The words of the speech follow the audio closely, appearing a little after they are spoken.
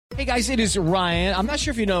Hey guys, it is Ryan. I'm not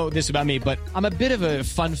sure if you know this about me, but I'm a bit of a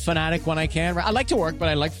fun fanatic when I can. I like to work, but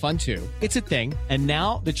I like fun too. It's a thing. And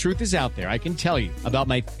now the truth is out there. I can tell you about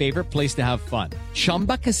my favorite place to have fun.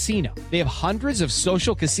 Chumba Casino. They have hundreds of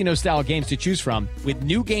social casino style games to choose from with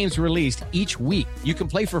new games released each week. You can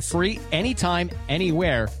play for free anytime,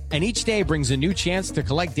 anywhere. And each day brings a new chance to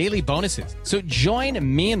collect daily bonuses. So join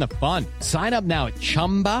me in the fun. Sign up now at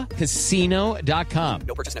ChumbaCasino.com.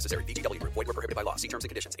 No purchase necessary. VGW Group. Void where prohibited by law. See terms and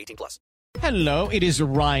conditions. 18+. Hello, it is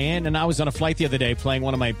Ryan, and I was on a flight the other day playing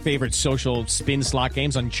one of my favorite social spin slot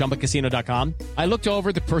games on ChumbaCasino.com. I looked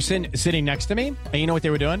over the person sitting next to me, and you know what they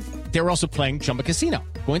were doing? They were also playing Chumba Casino.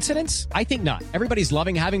 Coincidence? I think not. Everybody's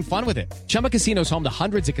loving having fun with it. Chumba Casino is home to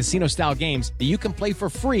hundreds of casino-style games that you can play for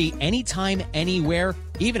free anytime, anywhere,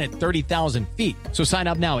 even at 30,000 feet. So sign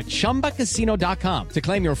up now at ChumbaCasino.com to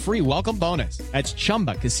claim your free welcome bonus. That's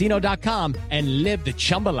ChumbaCasino.com and live the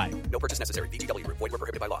Chumba life. No purchase necessary. VGW Group. Void where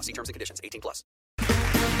prohibited by law. See terms and conditions. 18+.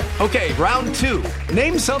 Okay, round two.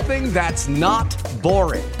 Name something that's not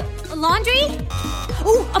boring. A laundry?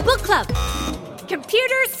 Ooh, a book club.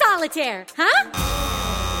 Computer solitaire, huh?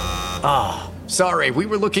 Ah, sorry, we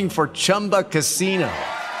were looking for Chumba Casino.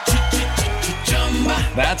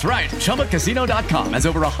 That's right, ChumbaCasino.com has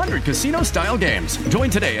over 100 casino-style games.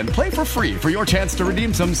 Join today and play for free for your chance to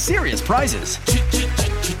redeem some serious prizes.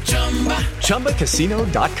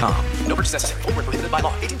 ChumbaCasino.com. No purchase necessary. Void where prohibited by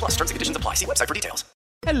law. 18+. Terms and conditions apply. See website for details.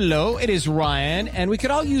 Hello, it is Ryan, and we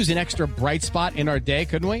could all use an extra bright spot in our day,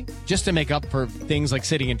 couldn't we? Just to make up for things like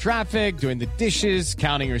sitting in traffic, doing the dishes,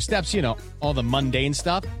 counting your steps, you know, all the mundane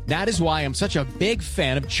stuff. That is why I'm such a big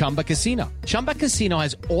fan of Chumba Casino. Chumba Casino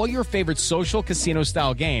has all your favorite social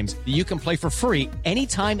casino-style games that you can play for free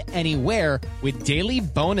anytime, anywhere with daily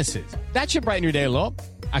bonuses. That should brighten your day a little.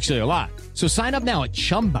 Actually, a lot. So sign up now at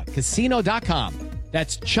ChumbaCasino.com.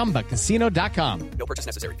 That's ChumbaCasino.com. No purchase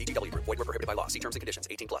necessary. VGW Group. Void where prohibited by law. See terms and conditions.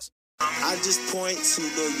 18+. I just point to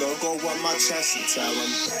the logo on my chest and tell them,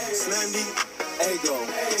 Slammy, Ego,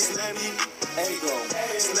 Slammy, Ego,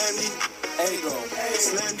 Slammy, Ego,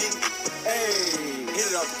 Slammy, hey. Hit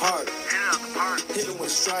it up hard. Hit it with a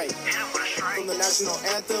strike. From the national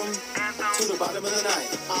anthem to the bottom of the night.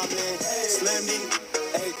 I'm in Slammy,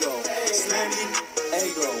 Ego, Slammy,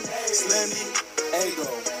 Ego, Slammy, Ego,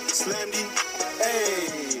 Slammy. Hey,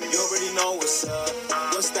 you already know what's up.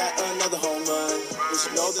 What's that? Another home run. But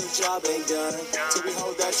you know the job ain't done till we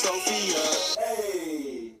hold that trophy up.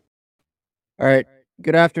 Hey. All right.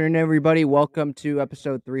 Good afternoon, everybody. Welcome to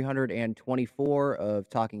episode 324 of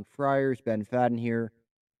Talking Friars. Ben Fadden here.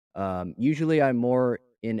 Usually I'm more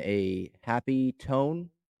in a happy tone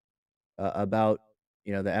about,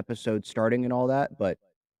 the episode starting and all that, but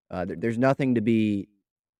there's nothing to be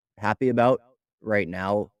happy about right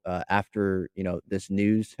now after this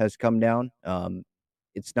news has come down.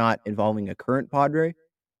 It's not involving a current Padre,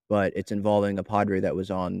 but it's involving a Padre that was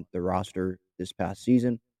on the roster this past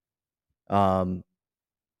season. I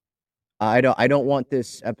don't want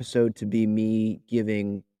this episode to be me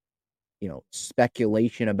giving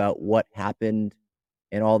speculation about what happened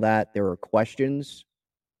and all that. There are questions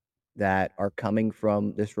that are coming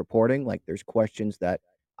from this reporting. Like, there's questions that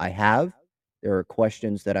I have. There are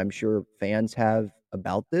questions that I'm sure fans have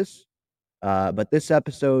about this. But this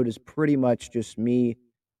episode is pretty much just me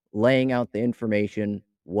laying out the information,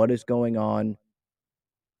 what is going on,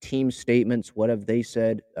 team statements, what have they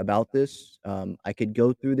said about this. I could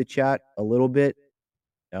go through the chat a little bit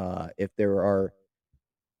if there are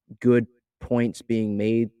good points being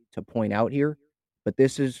made to point out here. But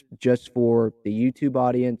this is just for the YouTube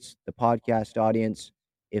audience, the podcast audience.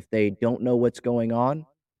 If they don't know what's going on,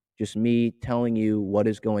 just me telling you what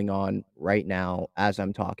is going on right now as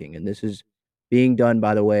I'm talking. And this is being done,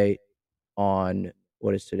 by the way, on,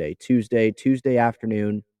 what is today? Tuesday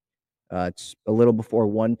afternoon. It's a little before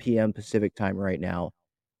 1 p.m. Pacific time right now.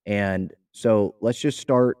 And so let's just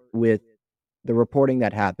start with the reporting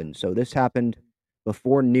that happened. So this happened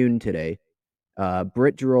before noon today.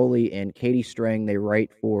 Britt Giroli and Katie Strang, they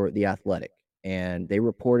write for The Athletic. And they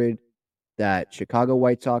reported that Chicago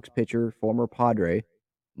White Sox pitcher, former Padre,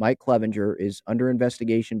 Mike Clevinger, is under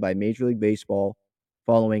investigation by Major League Baseball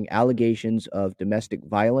following allegations of domestic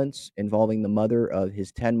violence involving the mother of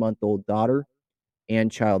his 10-month-old daughter and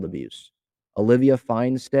child abuse. Olivia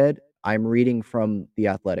Feinstead, I'm reading from The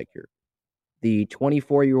Athletic here. The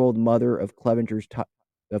 24-year-old mother of Clevinger's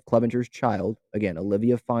child, again,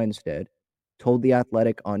 Olivia Feinstead, told The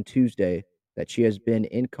Athletic on Tuesday that she has been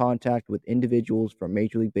in contact with individuals from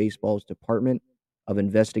Major League Baseball's Department of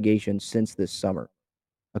Investigation since this summer.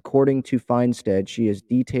 According to Feinstead, she has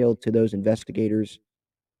detailed to those investigators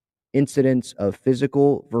incidents of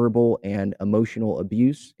physical, verbal, and emotional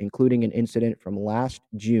abuse, including an incident from last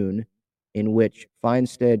June in which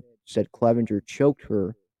Feinstead said Clevenger choked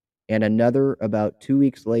her, and another about 2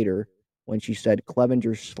 weeks later when she said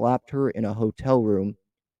Clevenger slapped her in a hotel room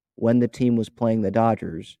when the team was playing the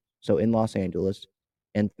Dodgers, so in Los Angeles,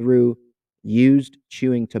 and threw used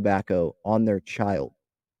chewing tobacco on their child.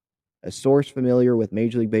 A source familiar with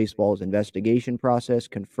Major League Baseball's investigation process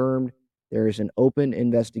confirmed there is an open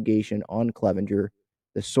investigation on Clevenger.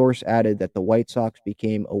 The source added that the White Sox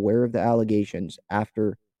became aware of the allegations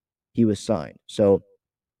after he was signed. So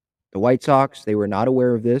the White Sox, they were not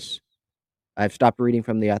aware of this. I've stopped reading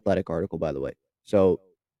from the Athletic article, by the way. So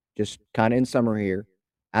just kind of in summary here,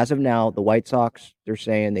 as of now, the White Sox, they're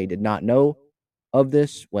saying they did not know of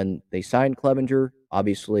this when they signed Clevenger.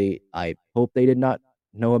 Obviously, I hope they did not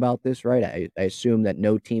know about this, right? I assume that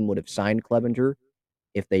no team would have signed Clevenger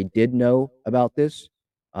if they did know about this.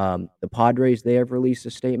 The Padres, they have released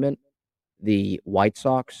a statement. The White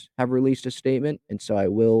Sox have released a statement, and so I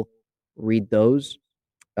will read those.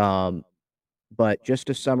 But just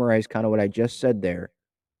to summarize kind of what I just said there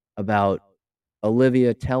about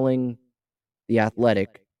Olivia telling The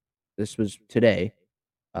Athletic, this was today,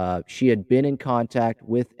 she had been in contact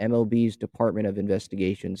with MLB's Department of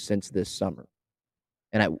Investigation since this summer.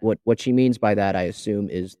 And what she means by that, I assume,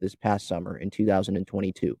 is this past summer in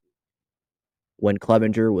 2022, when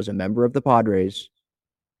Clevenger was a member of the Padres.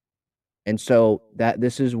 And so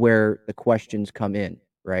this is where the questions come in,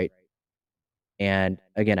 right? And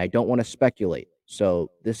again, I don't want to speculate.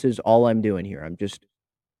 So this is all I'm doing here. I'm just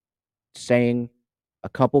saying a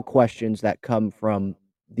couple questions that come from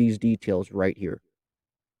these details right here.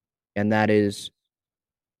 And that is,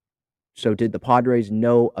 so did the Padres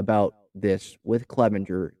know about this with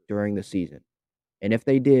Clevenger during the season? And if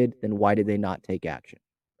they did, then why did they not take action,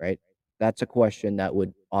 right? That's a question that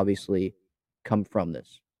would obviously come from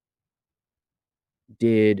this.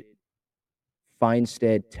 Did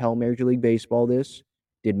Feinstead tell Major League Baseball this?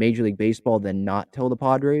 Did Major League Baseball then not tell the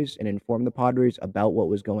Padres and inform the Padres about what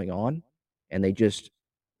was going on? And they just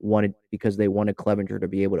because they wanted Clevenger to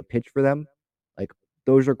be able to pitch for them? Like,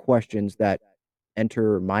 those are questions that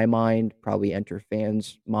enter my mind, probably enter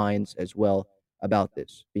fans' minds as well about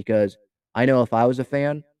this. Because I know if I was a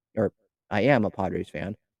fan, or I am a Padres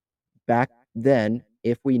fan, back then,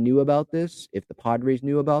 if we knew about this, if the Padres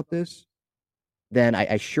knew about this, then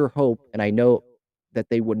I sure hope, and I know that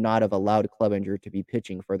they would not have allowed Clevenger to be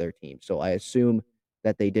pitching for their team. So I assume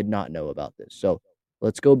that they did not know about this. So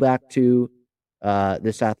let's go back to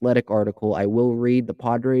this Athletic article. I will read the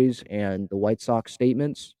Padres and the White Sox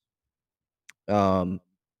statements. So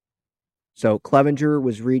Clevenger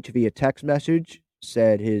was reached via text message,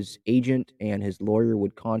 said his agent and his lawyer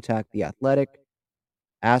would contact the Athletic,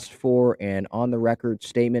 asked for an on-the-record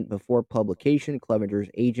statement before publication. Clevenger's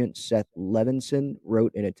agent, Seth Levinson,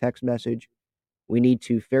 wrote in a text message, "We need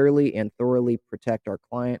to fairly and thoroughly protect our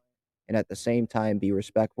client and at the same time be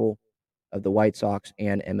respectful of the White Sox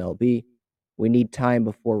and MLB. We need time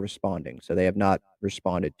before responding." So they have not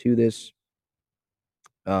responded to this.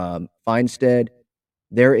 Feinstead,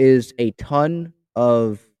 there is a ton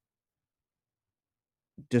of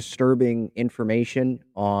disturbing information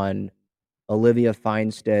on Olivia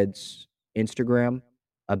Feinstead's Instagram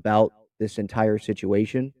about this entire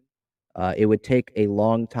situation. It would take a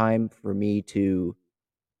long time for me to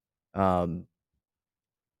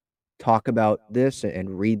talk about this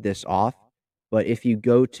and read this off. But if you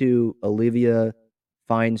go to Olivia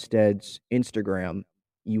Feinstead's Instagram,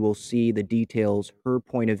 you will see the details, her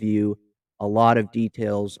point of view, a lot of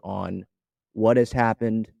details on what has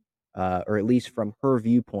happened, or at least from her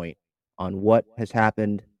viewpoint on what has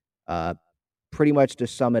happened. Pretty much to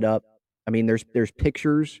sum it up, I mean, there's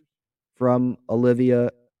pictures from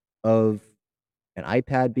Olivia of an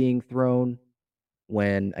iPad being thrown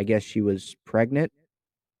when I guess she was pregnant.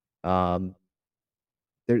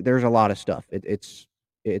 There's a lot of stuff. It's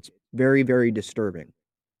very, very disturbing.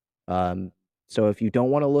 So if you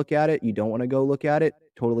don't want to look at it, you don't want to go look at it.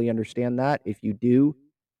 Totally understand that. If you do,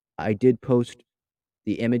 I did post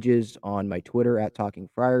the images on my Twitter at Talking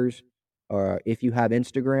Friars. Or if you have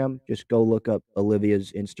Instagram, just go look up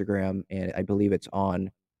Olivia's Instagram, and I believe it's on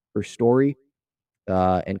her story.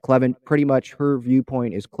 And pretty much her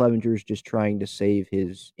viewpoint is Clevenger's just trying to save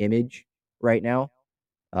his image right now.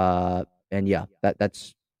 And yeah,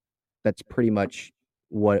 that's pretty much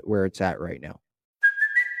where it's at right now.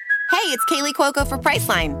 Hey, it's Kaylee Cuoco for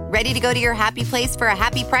Priceline. Ready to go to your happy place for a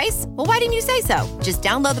happy price? Well, why didn't you say so? Just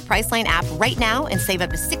download the Priceline app right now and save up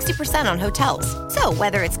to 60% on hotels. So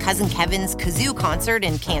whether it's Cousin Kevin's Kazoo Concert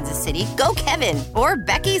in Kansas City, go Kevin, or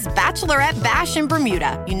Becky's Bachelorette Bash in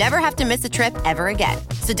Bermuda, you never have to miss a trip ever again.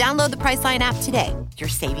 So download the Priceline app today. Your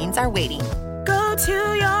savings are waiting. Go to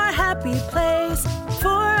your happy place for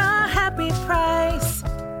a happy price.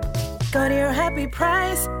 Go to your happy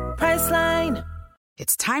price, Priceline.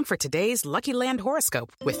 It's time for today's Lucky Land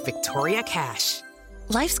horoscope with Victoria Cash.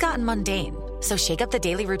 Life's gotten mundane, so shake up the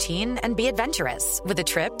daily routine and be adventurous with a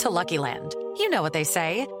trip to Lucky Land. You know what they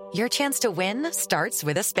say, your chance to win starts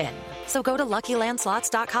with a spin. So go to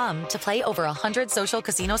LuckyLandSlots.com to play over 100 social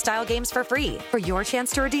casino-style games for free for your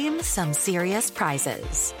chance to redeem some serious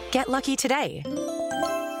prizes. Get lucky today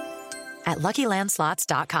at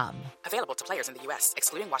LuckyLandSlots.com. Available to players in the U.S.,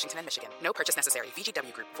 excluding Washington and Michigan. No purchase necessary.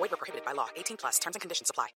 VGW Group. Void where prohibited by law. 18+. Terms and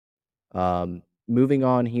conditions apply. Moving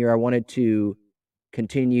on here, I wanted to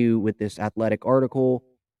continue with this Athletic article.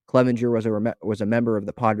 Clevenger was a member of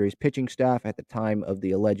the Padres pitching staff at the time of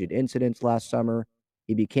the alleged incidents last summer.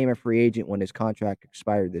 He became a free agent when his contract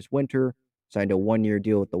expired this winter, signed a one-year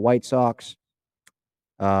deal with the White Sox.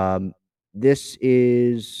 This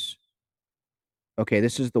is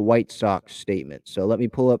the White Sox statement. So let me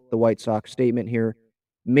pull up the White Sox statement here.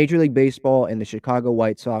 Major League Baseball and the Chicago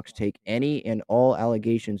White Sox take any and all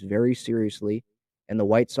allegations very seriously, and the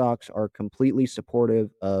White Sox are completely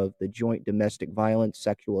supportive of the joint domestic violence,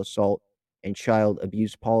 sexual assault, and child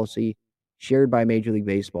abuse policy shared by Major League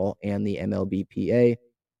Baseball and the MLBPA.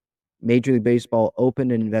 Major League Baseball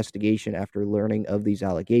opened an investigation after learning of these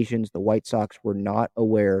allegations. The White Sox were not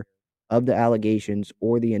aware of the allegations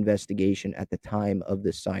or the investigation at the time of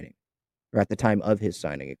his signing.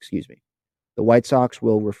 The White Sox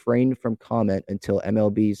will refrain from comment until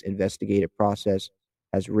MLB's investigative process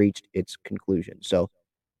has reached its conclusion. So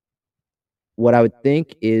what I would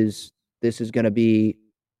think is this is going to be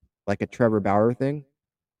like a Trevor Bauer thing,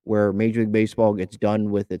 where Major League Baseball gets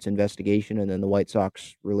done with its investigation and then the White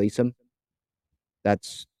Sox release him.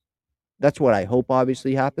 That's what I hope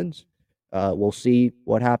obviously happens. We'll see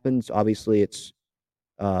what happens. Obviously, it's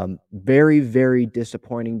very, very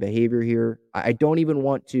disappointing behavior here. I don't even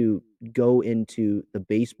want to go into the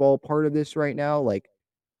baseball part of this right now, like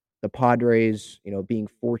the Padres, being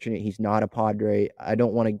fortunate he's not a Padre. I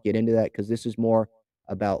don't want to get into that because this is more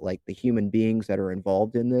about like the human beings that are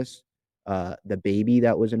involved in this, the baby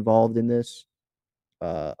that was involved in this,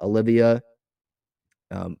 Olivia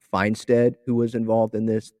Feinstead, who was involved in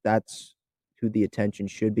this. That's who the attention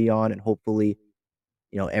should be on, and hopefully,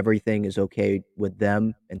 everything is okay with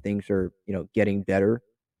them and things are, getting better.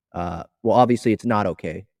 Well, obviously it's not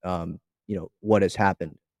okay, what has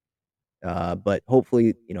happened. But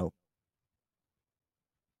hopefully, I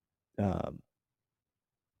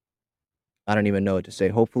don't even know what to say.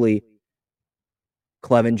 Hopefully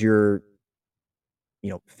Clevenger,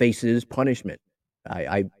 faces punishment.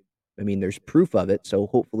 I mean, there's proof of it, so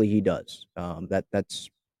hopefully he does. That's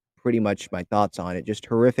pretty much my thoughts on it. Just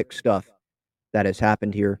horrific stuff that has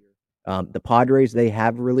happened here. The Padres, they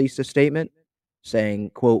have released a statement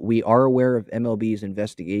saying, quote, "We are aware of MLB's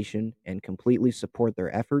investigation and completely support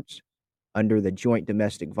their efforts under the joint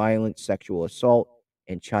domestic violence, sexual assault,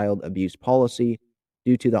 and child abuse policy.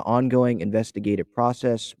 Due to the ongoing investigative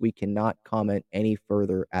process, we cannot comment any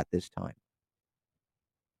further at this time."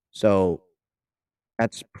 So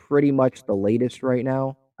that's pretty much the latest right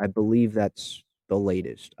now. I believe that's the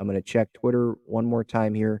latest. I'm going to check Twitter one more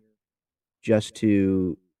time here just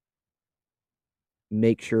to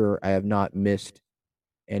make sure I have not missed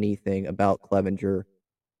anything about Clevenger,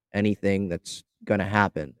 anything that's going to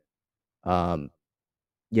happen.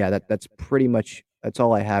 That's pretty much, that's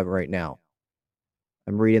all I have right now.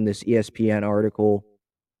 I'm reading this ESPN article,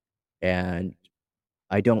 and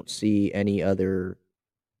I don't see any other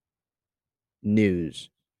news.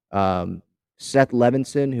 Seth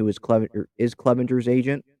Levinson, who is Clevenger's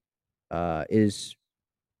agent, is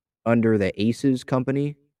under the Aces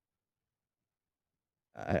company.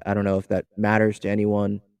 I don't know if that matters to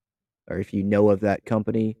anyone or if you know of that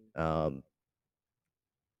company. But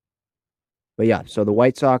yeah, so the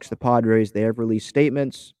White Sox, the Padres, they have released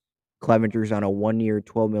statements. Clevenger's on a 1-year,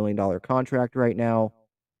 $12 million contract right now.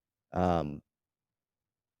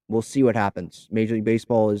 We'll see what happens. Major League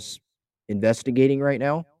Baseball is investigating right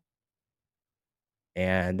now.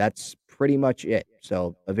 And that's pretty much it.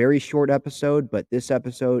 So a very short episode, but this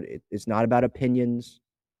episode is not about opinions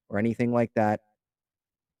or anything like that.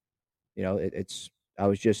 I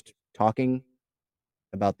was just talking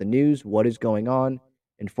about the news, what is going on,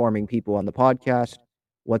 informing people on the podcast,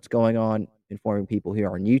 what's going on, informing people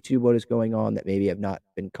here on YouTube what is going on that maybe have not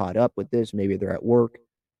been caught up with this. Maybe they're at work.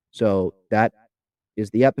 So that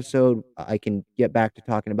is the episode. I can get back to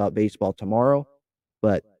talking about baseball tomorrow,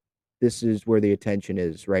 but this is where the attention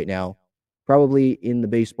is right now, probably in the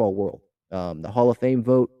baseball world. The Hall of Fame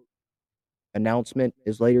vote announcement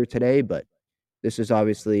is later today, but this is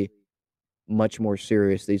obviously much more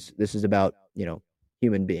serious. This is about,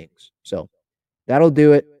 human beings. So that'll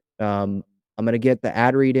do it. I'm going to get the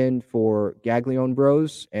ad read in for Gaglione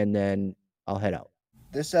Bros, and then I'll head out.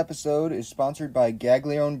 This episode is sponsored by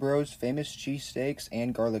Gaglione Bros Famous Cheesesteaks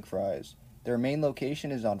and Garlic Fries. Their main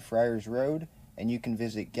location is on Friars Road, and you can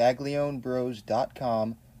visit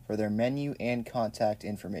gaglionebros.com for their menu and contact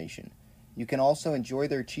information. You can also enjoy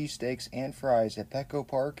their cheesesteaks and fries at Petco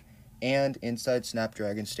Park and inside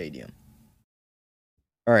Snapdragon Stadium.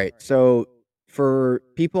 All right, so for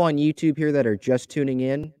people on YouTube here that are just tuning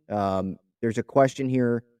in, there's a question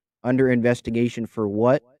here, under investigation for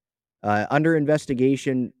what? Under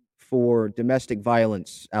investigation for domestic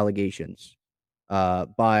violence allegations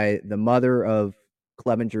by the mother of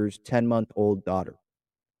Clevenger's 10-month-old daughter.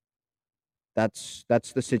 That's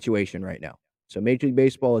the situation right now. So Major League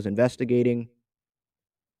Baseball is investigating.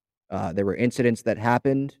 There were incidents that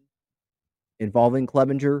happened involving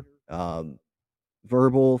Clevenger,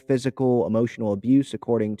 verbal, physical, emotional abuse,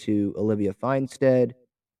 according to Olivia Feinstead.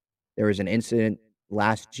 There was an incident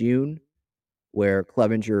last June where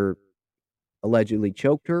Clevenger allegedly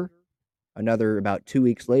choked her. Another about 2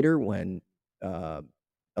 weeks later when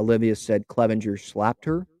Olivia said Clevenger slapped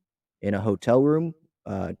her in a hotel room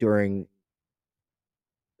during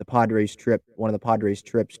the Padres trip, one of the Padres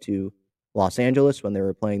trips to Los Angeles when they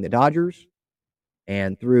were playing the Dodgers,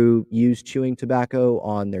 and threw used chewing tobacco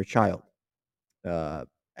on their child.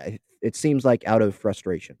 It seems like out of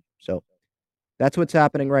frustration. So that's what's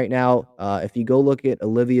happening right now. If you go look at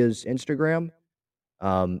Olivia's Instagram,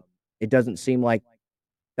 it doesn't seem like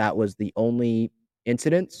that was the only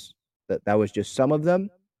incidents. That was just some of them.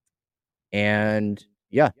 And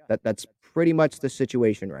yeah, that's pretty much the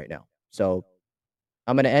situation right now. So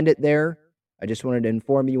I'm going to end it there. I just wanted to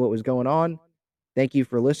inform you what was going on. Thank you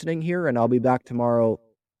for listening here, and I'll be back tomorrow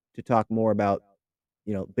to talk more about,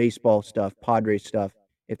 baseball stuff, Padres stuff.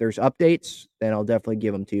 If there's updates, then I'll definitely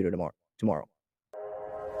give them to you tomorrow.